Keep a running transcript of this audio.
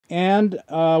and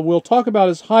we'll talk about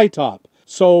his high top.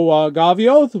 So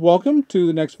Gavio, welcome to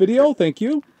the next video. Thank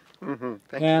you. Thank you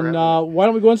for And having me. why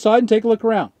don't we go inside and take a look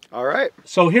around? All right.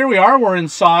 So here we are. We're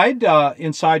inside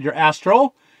your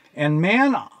Astro, and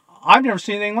man, I've never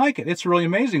seen anything like it. It's really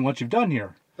amazing what you've done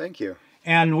here. Thank you.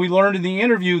 And we learned in the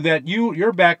interview that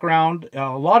your background,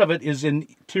 a lot of it is in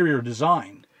interior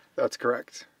design. That's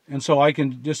correct. And so I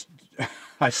can just,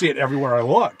 I see it everywhere I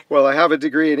look. Well, I have a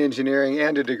degree in engineering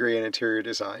and a degree in interior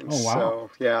design. Oh, wow.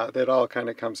 So, yeah, that all kind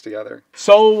of comes together.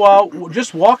 So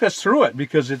just walk us through it,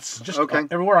 because it's just Okay.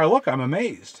 everywhere I look, I'm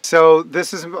amazed. So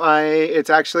this is it's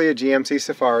actually a GMC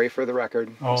Safari, for the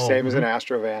record. Oh, Same as an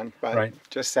Astro van, but right.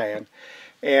 just saying.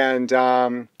 And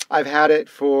I've had it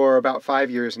for about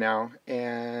 5 years now,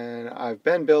 and I've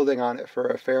been building on it for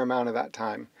a fair amount of that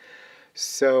time.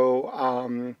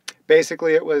 So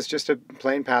basically it was just a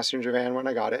plain passenger van when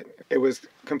I got it. It was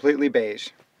completely beige.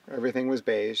 Everything was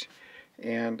beige.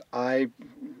 And I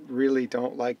really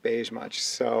don't like beige much.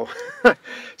 So,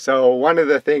 so one of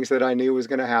the things that I knew was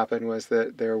going to happen was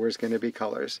that there was going to be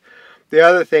colors. The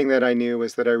other thing that I knew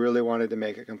was that I really wanted to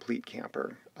make a complete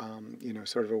camper, you know,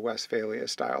 sort of a Westphalia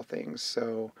style thing.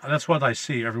 So That's what I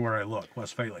see everywhere I look,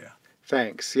 Westphalia.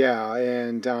 thanks, yeah,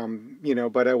 and you know,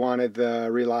 but I wanted the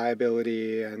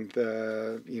reliability and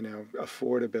the, you know,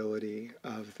 affordability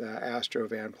of the Astro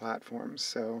van platforms.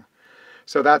 So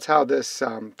that's how this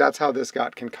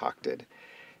got concocted.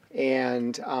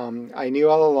 And I knew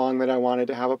all along that I wanted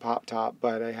to have a pop top,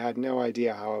 but I had no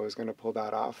idea how I was going to pull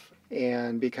that off.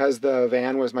 And because the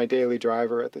van was my daily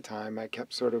driver at the time, I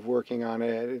kept sort of working on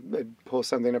it. I'd pull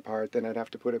something apart, then I'd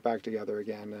have to put it back together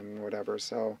again and whatever.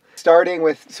 So starting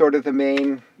with sort of the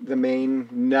main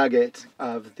nugget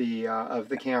of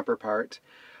the camper part,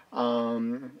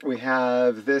 we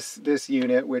have this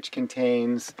unit, which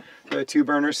contains the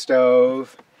 2-burner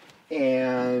stove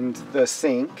and the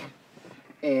sink.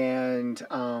 And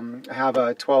I have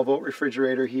a 12-volt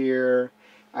refrigerator here.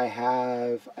 I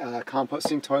have a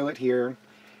composting toilet here,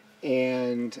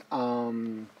 and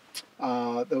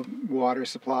the water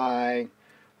supply.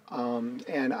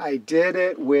 And I did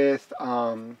it with,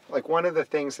 like, one of the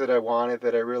things that I wanted,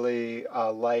 that I really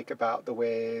like about the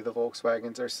way the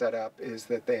Volkswagens are set up, is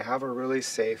that they have a really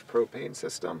safe propane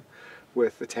system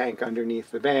with the tank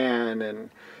underneath the van and,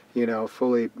 you know,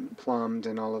 fully plumbed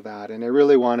and all of that. And I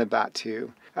really wanted that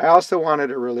too. I also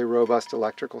wanted a really robust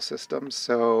electrical system,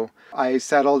 so I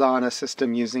settled on a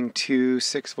system using 2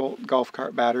 6-volt golf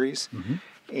cart batteries.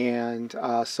 And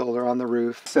solar on the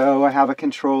roof. So I have a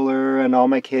controller, and all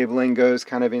my cabling goes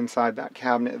kind of inside that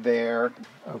cabinet there.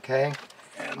 Okay.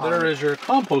 And there is your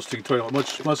composting toilet,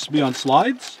 which must be on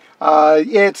slides.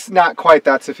 It's not quite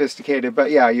that sophisticated, but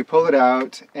yeah, you pull it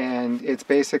out, and it's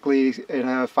basically in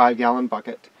a 5-gallon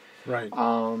bucket. Right.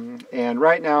 And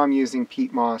right now I'm using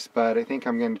peat moss, but I think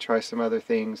I'm going to try some other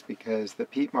things, because the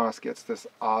peat moss gets this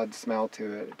odd smell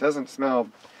to it. It doesn't smell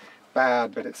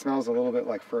bad, but it smells a little bit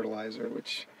like fertilizer,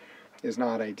 which is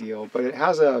not ideal. But it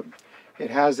has a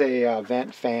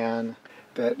vent fan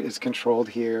that is controlled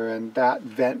here, and that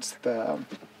vents the,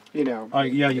 you know,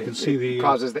 yeah, you can see the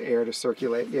causes the air to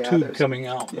circulate. Yeah, tube coming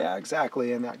out. Yeah,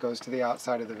 exactly, and that goes to the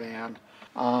outside of the van.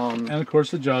 And of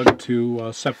course the jug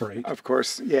to separate. Of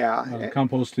course, yeah.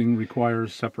 Composting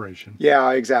requires separation.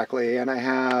 Yeah, exactly. And I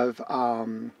have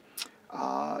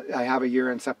a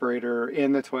urine separator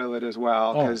in the toilet as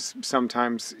well, because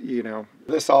sometimes, you know,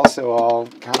 this also all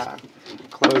kind of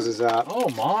closes up. Oh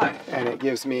my! And it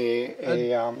gives me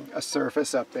a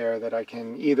surface up there that I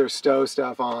can either stow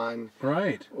stuff on,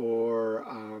 right, or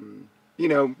you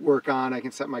know, work on. I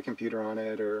can set my computer on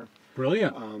it, or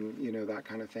brilliant. You know, that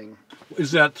kind of thing.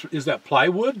 Is that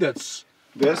plywood? That's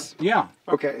this? Yeah.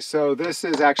 Okay, so this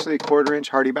is actually 1/4-inch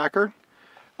hardy backer.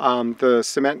 The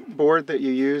cement board that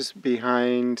you use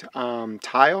behind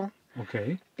tile.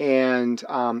 Okay. And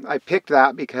I picked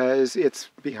that because it's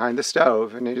behind the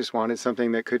stove, and I just wanted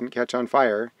something that couldn't catch on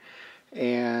fire.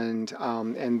 And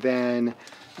then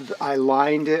I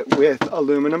lined it with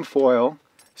aluminum foil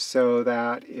so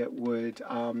that it would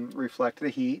reflect the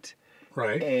heat.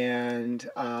 Right. And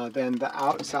then the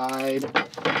outside,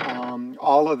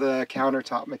 all of the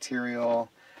countertop material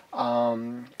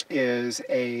is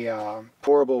a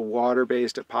pourable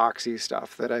water-based epoxy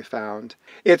stuff that I found.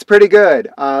 It's pretty good.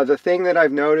 The thing that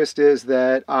I've noticed is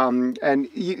that,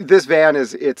 this van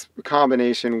it's a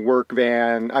combination work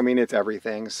van. I mean, it's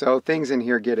everything. So things in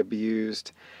here get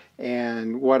abused.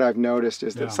 And what I've noticed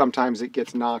is that sometimes it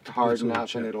gets knocked hard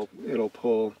enough and it'll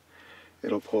pull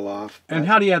pull off. And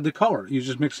how do you add the color? You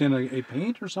just mix in a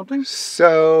paint or something?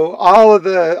 So all of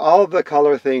the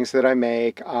color things that I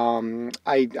make,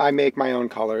 I make my own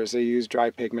colors. I use dry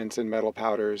pigments and metal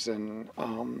powders, and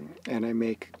I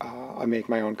make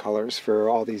my own colors for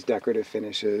all these decorative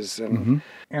finishes.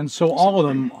 And so all of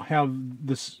them have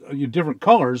this different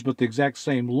colors, but the exact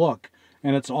same look.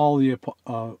 And it's all the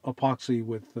epoxy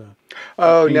with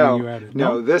oh painting you added.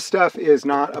 No, this stuff is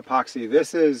not epoxy.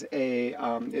 This is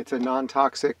it's a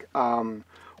non-toxic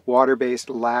water-based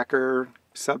lacquer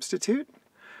substitute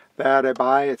that I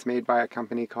buy. It's made by a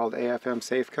company called AFM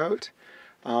Safe Coat.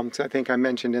 So I think I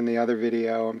mentioned in the other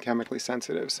video, I'm chemically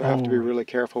sensitive, so I have to be really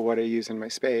careful what I use in my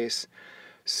space.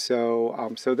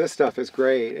 So so this stuff is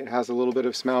great. It has a little bit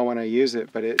of smell when I use it,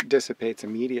 but it dissipates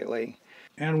immediately.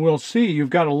 And we'll see, you've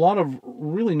got a lot of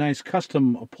really nice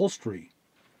custom upholstery.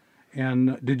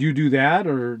 And did you do that,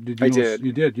 or did you? I did.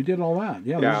 You did. You did all that.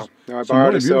 Yeah. Yeah. No, I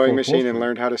borrowed a sewing machine and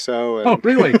learned how to sew. And oh,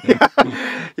 really?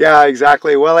 Yeah,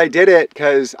 exactly. Well, I did it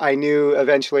because I knew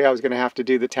eventually I was going to have to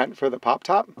do the tent for the pop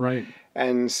top. Right.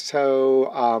 And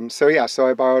so, so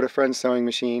I borrowed a friend's sewing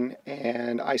machine,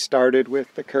 and I started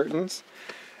with the curtains,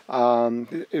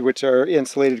 which are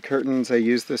insulated curtains. I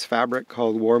use this fabric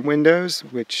called Warm Windows,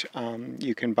 which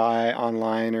you can buy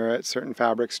online or at certain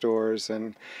fabric stores,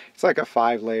 and it's like a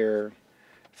five layer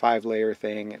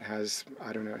thing. It has,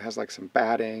 I don't know, it has like some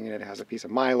batting, and it has a piece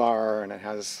of Mylar, and it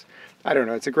has, I don't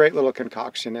know, it's a great little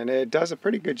concoction, and it does a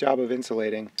pretty good job of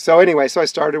insulating. So anyway, so I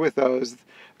started with those.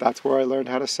 That's where I learned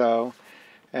how to sew,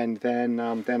 and then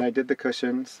I did the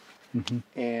cushions,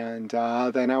 and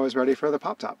then I was ready for the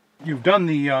pop top. You've done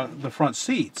the front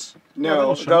seats.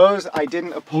 No, those I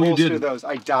didn't upholster those.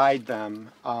 I dyed them.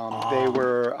 They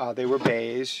were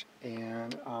beige,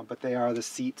 and but they are the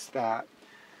seats that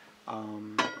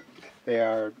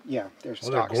they're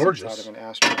stock seats out of an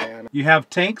Astro van. You have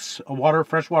tanks, a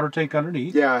freshwater tank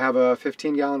underneath. Yeah, I have a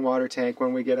 15-gallon water tank.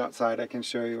 When we get outside, I can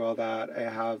show you all that. I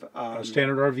have a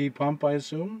standard RV pump, I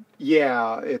assume.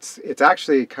 Yeah, it's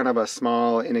actually kind of a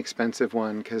small, inexpensive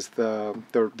one, because the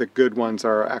good ones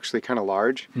are actually kind of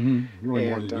large. Really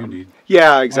more than you need.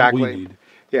 Yeah, exactly. We need.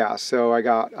 Yeah, so I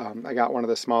got one of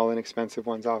the small, inexpensive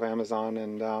ones off Amazon,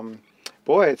 and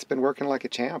boy, it's been working like a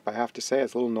champ. I have to say,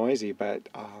 it's a little noisy, but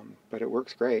it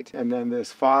works great. And then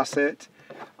this faucet,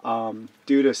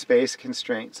 due to space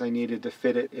constraints, I needed to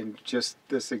fit it in just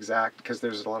this exact, because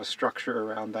there's a lot of structure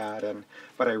around that,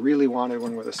 but I really wanted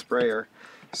one with a sprayer.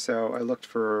 So I looked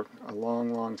for a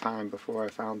long, long time before I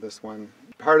found this one.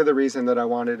 Part of the reason that I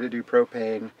wanted to do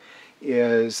propane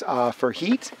is for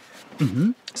heat.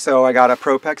 So I got a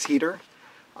Propex heater.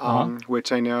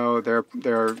 Which I know they're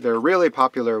really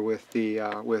popular with the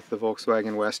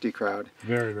Volkswagen Westie crowd.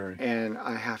 Very, very. And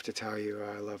I have to tell you,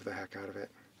 I love the heck out of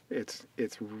it. It's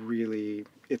a really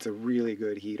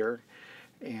good heater,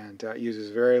 and uses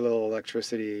very little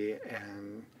electricity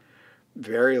and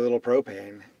very little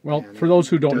propane. Well, for those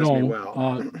who don't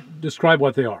know, describe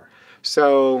what they are.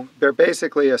 So they're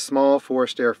basically a small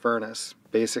forced air furnace.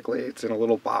 Basically, it's in a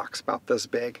little box about this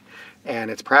big, and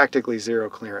it's practically zero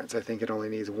clearance. I think it only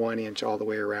needs 1 inch all the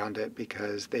way around it,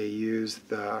 because they use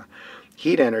the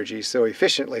heat energy so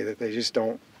efficiently that they're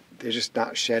just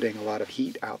not shedding a lot of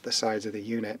heat out the sides of the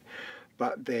unit.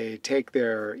 But they take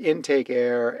their intake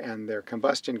air and their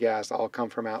combustion gas all come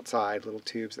from outside, little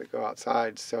tubes that go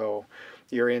outside. So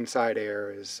your inside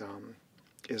air is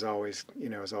always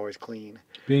clean.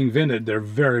 Being vented, they're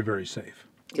very, very safe.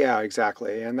 Yeah,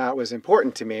 exactly. And that was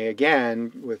important to me.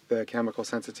 Again, with the chemical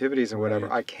sensitivities and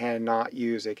whatever, I cannot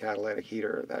use a catalytic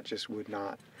heater. That just would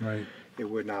not, it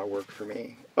would not work for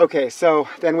me. Okay, so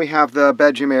then we have the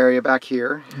bedroom area back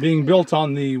here. Being built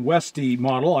on the Westie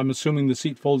model, I'm assuming the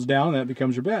seat folds down and that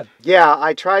becomes your bed. Yeah,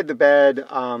 I tried the bed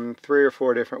 3 or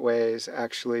 4 different ways,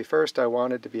 actually. First, I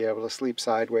wanted to be able to sleep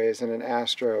sideways, and an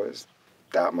Astro is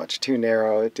that much too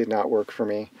narrow. It did not work for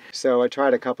me. So I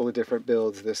tried a couple of different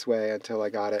builds this way until I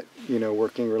got it,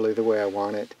 working really the way I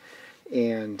want it.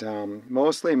 And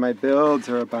mostly my builds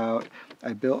are about,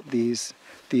 I built these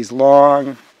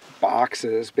long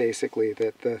boxes basically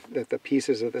that the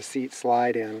pieces of the seat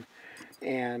slide in.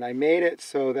 And I made it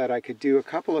so that I could do a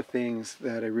couple of things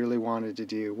that I really wanted to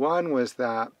do. One was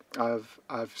that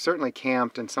I've certainly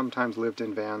camped and sometimes lived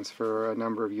in vans for a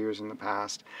number of years in the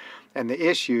past. And the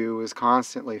issue was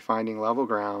constantly finding level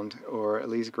ground, or at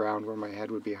least ground where my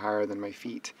head would be higher than my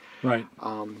feet. Right.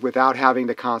 Without having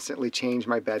to constantly change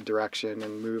my bed direction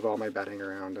and move all my bedding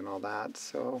around and all that.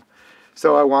 So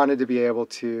I wanted to be able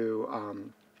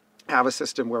to have a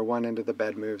system where one end of the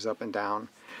bed moves up and down.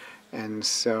 And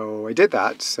so I did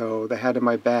that. So the head of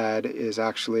my bed is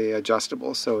actually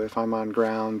adjustable. So if I'm on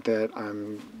ground that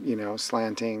I'm, you know,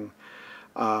 slanting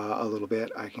a little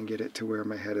bit, I can get it to where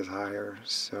my head is higher.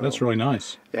 So That's really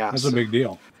nice. yeah, That's a big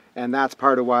deal. And that's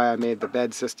part of why I made the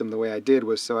bed system the way I did,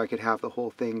 was so I could have the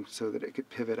whole thing so that it could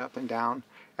pivot up and down.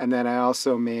 And then I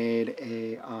also made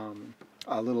a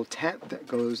little tent that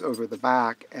goes over the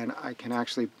back, and I can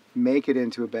actually make it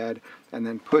into a bed and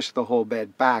then push the whole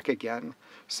bed back again.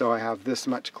 So I have this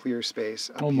much clear space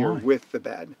up here with the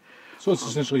bed. So it's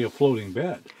essentially a floating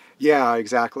bed. Yeah,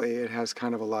 exactly. It has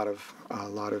kind of a lot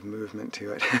of movement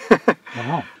to it.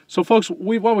 Wow. So folks,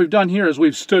 what we've done here is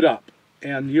we've stood up,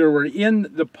 and you're in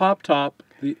the pop top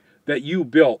that you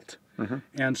built.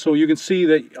 And so you can see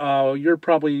that you're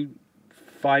probably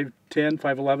 5'10",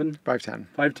 5'11"? 5'10".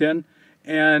 5'10".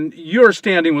 And you're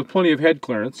standing with plenty of head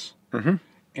clearance.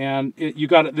 And you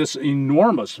got this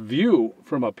enormous view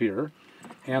from up here,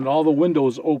 and all the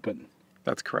windows open.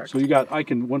 That's correct. So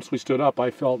once we stood up, I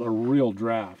felt a real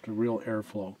draft, a real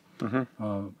airflow.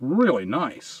 Really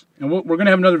nice. And we're going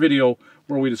to have another video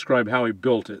where we describe how he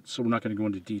built it, so we're not going to go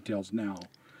into details now.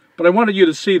 But I wanted you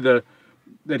to see that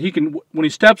he can, when he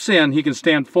steps in, he can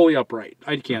stand fully upright.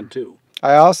 I can too.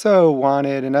 I also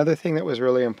wanted, another thing that was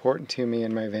really important to me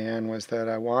in my van was that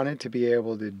I wanted to be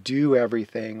able to do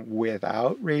everything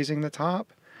without raising the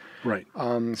top. Right.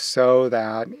 So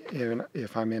that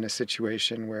if I'm in a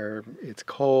situation where it's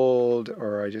cold,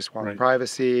 or I just want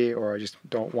privacy, or I just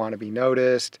don't want to be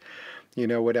noticed, you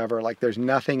know, whatever, like there's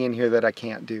nothing in here that I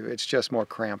can't do. It's just more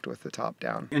cramped with the top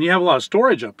down. And you have a lot of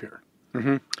storage up here.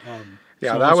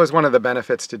 Yeah, so that was one of the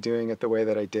benefits to doing it the way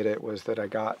that I did it, was that I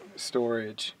got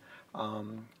storage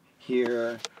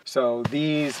here. So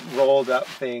these rolled up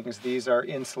things, these are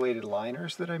insulated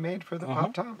liners that I made for the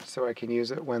pop top, so I can use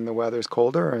it when the weather's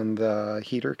colder and the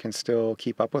heater can still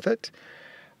keep up with it.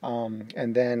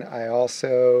 And then I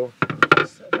also,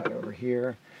 set that over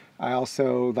here, I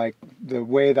also, like the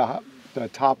way the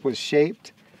top was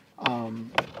shaped,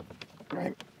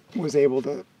 was able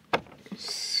to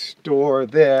store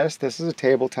this. This is a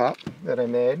tabletop that I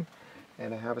made,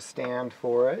 and I have a stand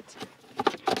for it.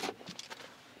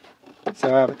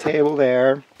 So I have a table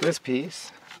there, this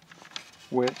piece,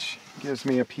 which gives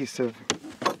me a piece of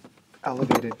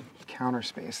elevated counter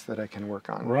space that I can work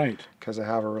on. Right. Because I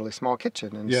have a really small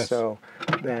kitchen. And so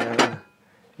then,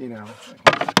 you know,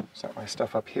 I can set my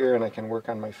stuff up here and I can work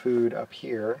on my food up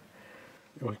here.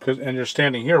 And you're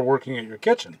standing here working at your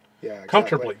kitchen. Yeah, exactly.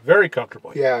 Comfortably, very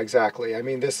comfortably. Yeah, exactly. I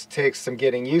mean, this takes some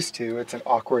getting used to. It's an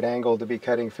awkward angle to be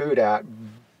cutting food at,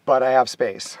 but I have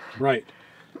space. Right.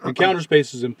 And counter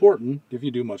space is important if you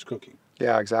do much cooking.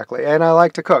 Yeah, exactly. And I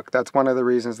like to cook. That's one of the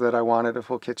reasons that I wanted a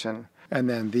full kitchen. And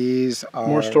then these are...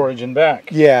 more storage in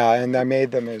back. Yeah, and I made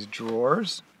them as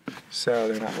drawers. So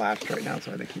they're not latched right now,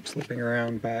 so they keep slipping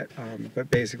around. But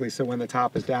basically, so when the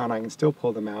top is down, I can still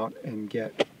pull them out and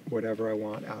get whatever I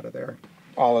want out of there.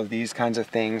 All of these kinds of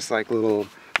things, like little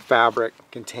fabric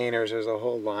containers, there's a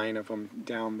whole line of them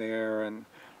down there. And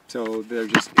so they're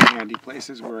just handy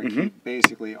places where I keep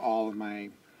basically all of my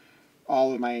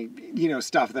you know,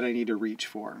 stuff that I need to reach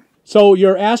for. So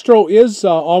your Astro is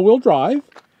all-wheel drive?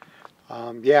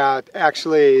 Yeah,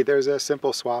 actually, there's a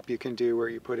simple swap you can do where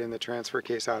you put in the transfer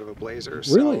case out of a Blazer.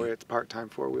 Really? So it's part-time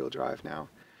four-wheel drive now.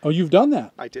 Oh, you've done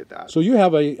that? I did that. So you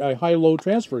have a high-low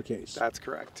transfer case? That's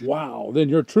correct. Wow, then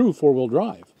you're true four-wheel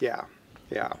drive. Yeah,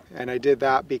 yeah. And I did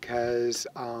that because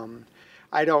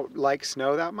I don't like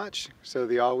snow that much, so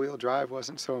the all-wheel drive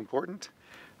wasn't so important.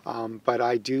 But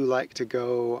I do like to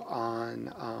go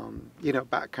on, you know,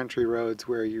 backcountry roads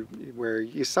where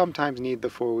you sometimes need the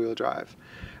four-wheel drive.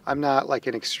 I'm not like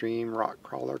an extreme rock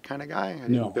crawler kind of guy. I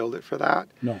didn't build it for that.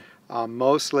 No.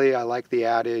 Mostly, I like the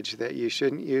adage that you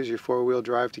shouldn't use your four-wheel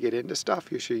drive to get into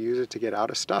stuff. You should use it to get out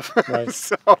of stuff. Right.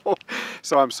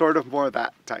 So I'm sort of more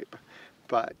that type.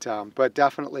 But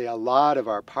definitely a lot of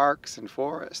our parks and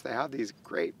forests, they have these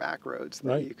great back roads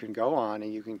that you can go on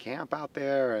and you can camp out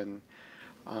there. And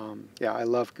yeah, I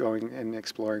love going and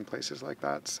exploring places like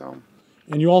that. So.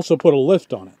 And you also put a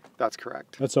lift on it. That's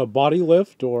correct. That's a body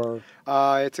lift, or?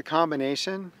 It's a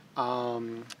combination.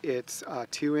 It's a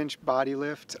 2-inch body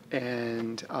lift,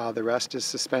 and the rest is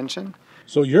suspension.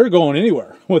 So you're going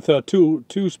anywhere with a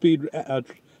two-speed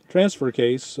transfer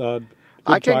case.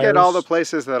 I can get all the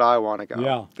places that I want to go.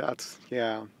 Yeah. That's,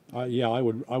 yeah. Yeah, I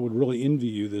would really envy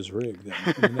you this rig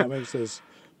then. I mean, that makes this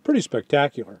pretty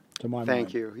spectacular to my mind.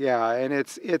 Thank you. Yeah, and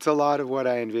it's a lot of what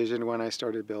I envisioned when I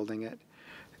started building it.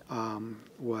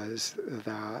 Was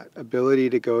that ability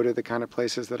to go to the kind of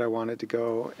places that I wanted to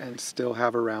go and still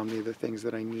have around me the things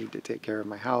that I need to take care of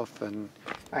my health. And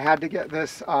I had to get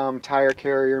this tire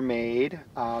carrier made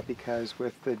because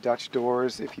with the Dutch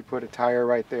doors, if you put a tire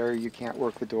right there, you can't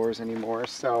work the doors anymore.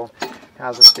 So it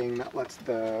has a thing that lets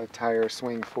the tire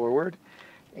swing forward,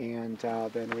 and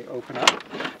then we open up.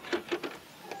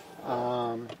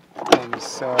 And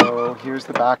so here's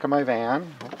the back of my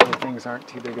van. Hopefully things aren't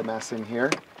too big a mess in here.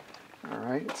 All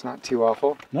right, it's not too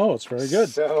awful. No, it's very good.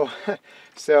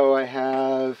 So I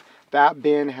have, that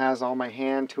bin has all my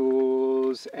hand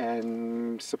tools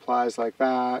and supplies like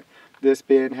that. This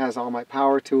bin has all my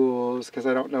power tools because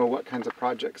I don't know what kinds of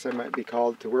projects I might be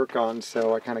called to work on,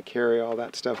 so I kind of carry all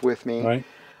that stuff with me. Right.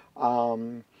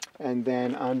 And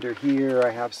then under here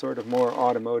I have sort of more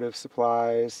automotive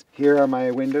supplies. Here are my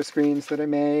window screens that I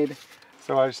made.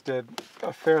 So I just did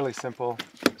a fairly simple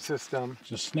system.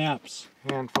 Just snaps.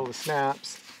 Handful of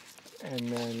snaps, and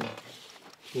then,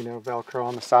 you know, Velcro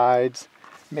on the sides.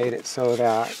 Made it so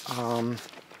that,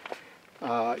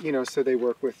 you know, so they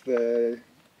work with it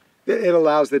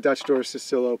allows the Dutch doors to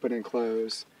still open and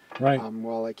close. Right.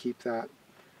 While I keep that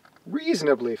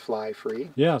reasonably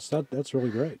fly-free. Yes, that's really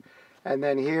great. And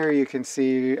then here you can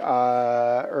see,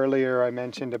 earlier I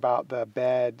mentioned about the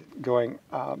bed going,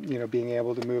 you know, being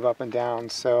able to move up and down.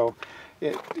 So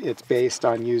it's based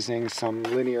on using some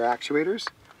linear actuators.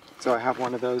 So I have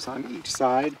one of those on each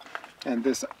side. And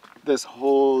this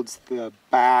holds the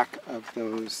back of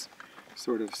those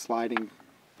sort of sliding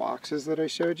boxes that I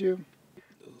showed you.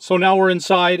 So now we're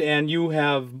inside and you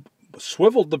have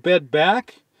swiveled the bed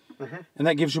back. Mm-hmm. And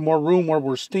that gives you more room where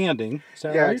we're standing. Is that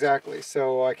right? Yeah, exactly.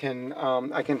 So I can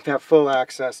have full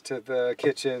access to the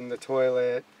kitchen, the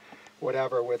toilet,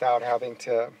 whatever, without having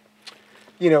to,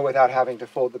 you know,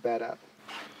 fold the bed up.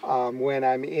 When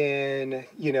I'm in,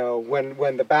 you know,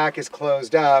 when the back is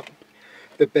closed up,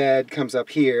 the bed comes up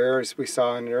here, as we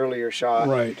saw in an earlier shot.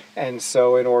 Right. And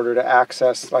so in order to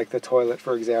access, like the toilet,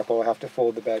 for example, I have to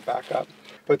fold the bed back up.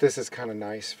 But this is kind of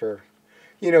nice for,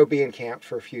 you know, being camped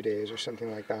for a few days or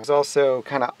something like that. It's also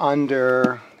kind of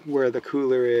under where the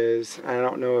cooler is. I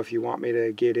don't know if you want me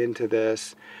to get into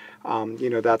this. You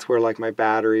know, that's where like my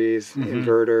batteries,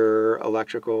 inverter,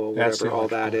 electrical, whatever, all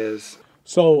that is.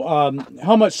 So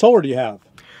how much solar do you have?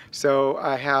 So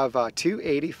I have two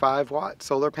 85-watt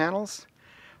solar panels,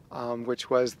 which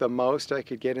was the most I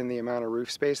could get in the amount of roof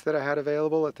space that I had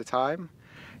available at the time.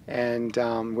 And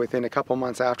within a couple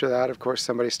months after that, of course,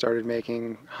 somebody started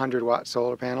making 100-watt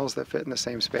solar panels that fit in the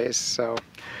same space. So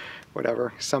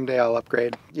whatever, someday I'll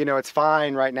upgrade. You know, it's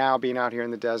fine right now being out here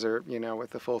in the desert, you know, with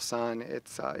the full sun.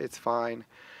 It's fine.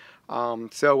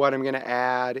 So what I'm going to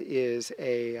add is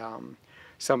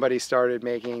somebody started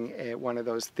making one of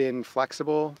those thin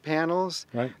flexible panels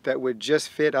that would just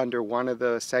fit under one of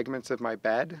the segments of my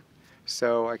bed.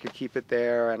 So I could keep it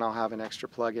there and I'll have an extra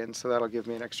plug-in. So that'll give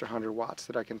me an extra 100 watts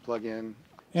that I can plug in.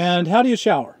 And how do you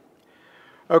shower?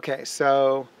 Okay,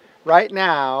 so right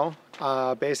now,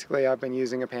 basically I've been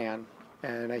using a pan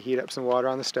and I heat up some water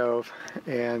on the stove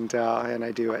and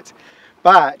I do it.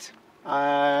 But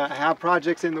I have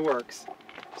projects in the works.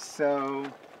 So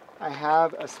I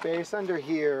have a space under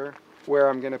here where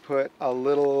I'm going to put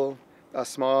a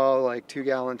small like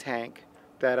 2-gallon tank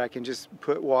that I can just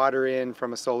put water in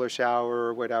from a solar shower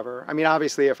or whatever. I mean,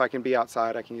 obviously if I can be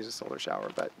outside, I can use a solar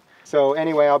shower, but so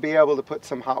anyway, I'll be able to put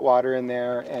some hot water in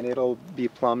there and it'll be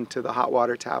plumbed to the hot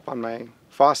water tap on my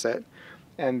faucet.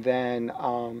 And then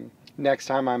next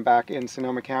time I'm back in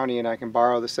Sonoma County and I can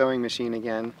borrow the sewing machine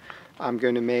again, I'm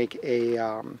going to make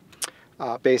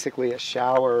basically a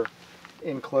shower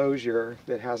enclosure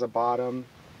that has a bottom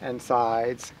and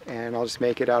sides, and I'll just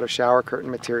make it out of shower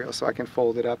curtain material so I can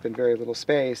fold it up in very little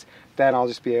space. Then I'll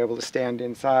just be able to stand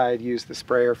inside, use the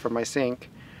sprayer from my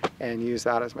sink, and use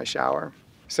that as my shower.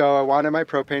 So I wanted my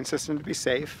propane system to be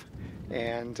safe,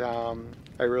 and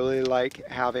I really like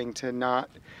having to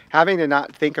not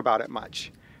think about it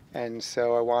much. And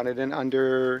so I wanted an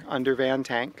under van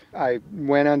tank. I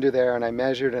went under there and I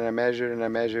measured and I measured and I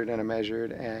measured and I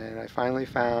measured, and I finally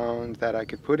found that I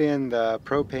could put in the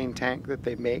propane tank that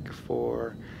they make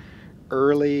for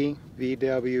early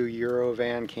VW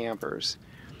Eurovan campers.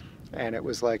 And it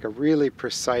was like a really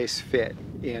precise fit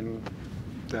in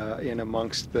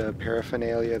amongst the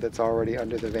paraphernalia that's already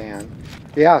under the van.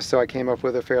 Yeah, so I came up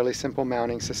with a fairly simple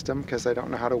mounting system because I don't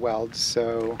know how to weld,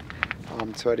 so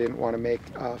I didn't want to make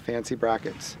fancy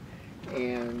brackets.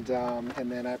 And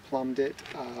then I plumbed it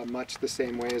much the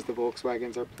same way as the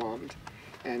Volkswagens are plumbed.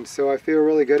 And so I feel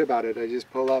really good about it. I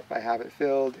just pull up, I have it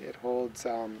filled. It holds,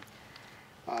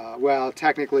 well,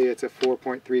 technically it's a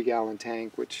 4.3 gallon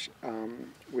tank, which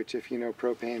if you know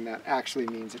propane, that actually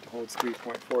means it holds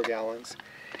 3.4 gallons.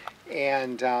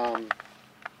 And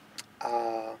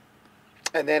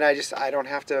then I don't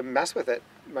have to mess with it.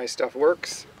 My stuff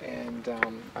works, and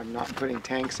I'm not putting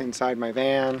tanks inside my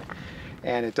van,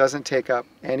 and it doesn't take up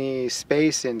any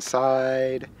space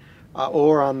inside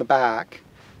or on the back,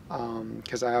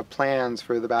 because I have plans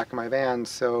for the back of my van,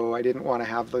 so I didn't want to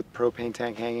have the propane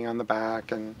tank hanging on the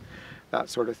back and that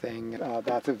sort of thing.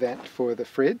 That's a vent for the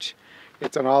fridge.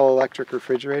 It's an all-electric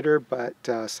refrigerator, but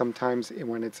sometimes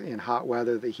when it's in hot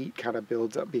weather, the heat kind of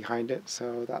builds up behind it,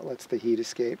 so that lets the heat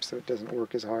escape so it doesn't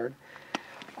work as hard.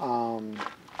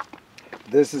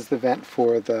 This is the vent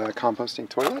for the composting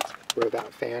toilet, where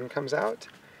that fan comes out.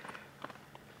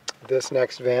 This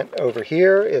next vent over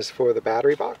here is for the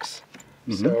battery box.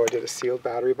 So I did a sealed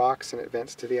battery box, and it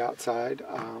vents to the outside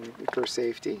for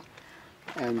safety.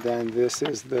 And then this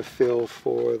is the fill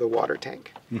for the water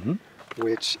tank,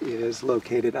 which is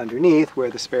located underneath where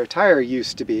the spare tire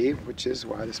used to be, which is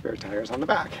why the spare tire is on the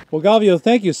back. Well, Gavio,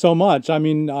 thank you so much. I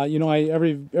mean, you know,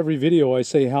 every video I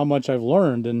say how much I've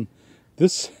learned, and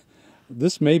this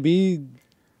may be,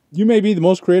 you may be the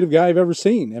most creative guy I've ever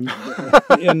seen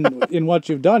in what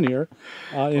you've done here.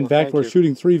 In fact, we're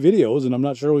shooting 3 videos, and I'm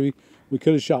not sure we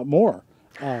could have shot more.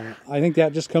 I think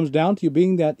that just comes down to you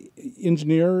being that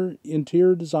engineer,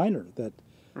 interior designer that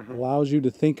allows you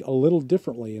to think a little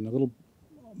differently and a little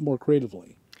more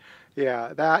creatively.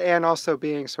 Yeah, that, and also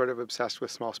being sort of obsessed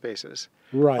with small spaces.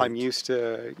 Right. I'm used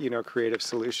to, you know, creative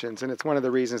solutions, and it's one of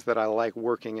the reasons that I like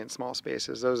working in small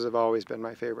spaces. Those have always been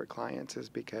my favorite clients, is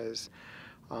because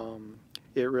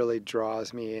it really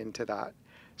draws me into that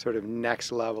sort of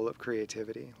next level of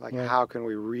creativity. Like, how can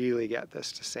we really get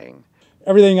this to sing?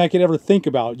 Everything I could ever think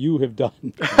about, you have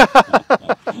done.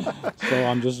 So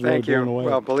I'm just really blown away.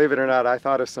 Well, believe it or not, I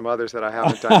thought of some others that I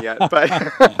haven't done yet.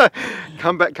 But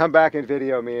come back and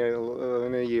video me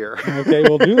in a year. Okay,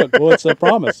 we'll do it. Well, it's a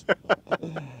promise.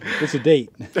 It's a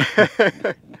date.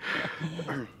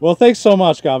 Well, thanks so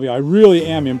much, Gavio. I really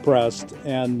am impressed.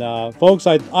 And folks,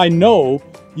 I know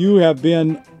you have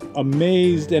been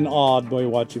amazed and awed by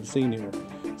what you've seen here.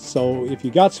 So if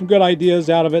you got some good ideas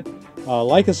out of it,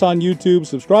 like us on YouTube,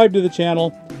 subscribe to the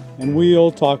channel, and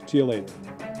we'll talk to you later.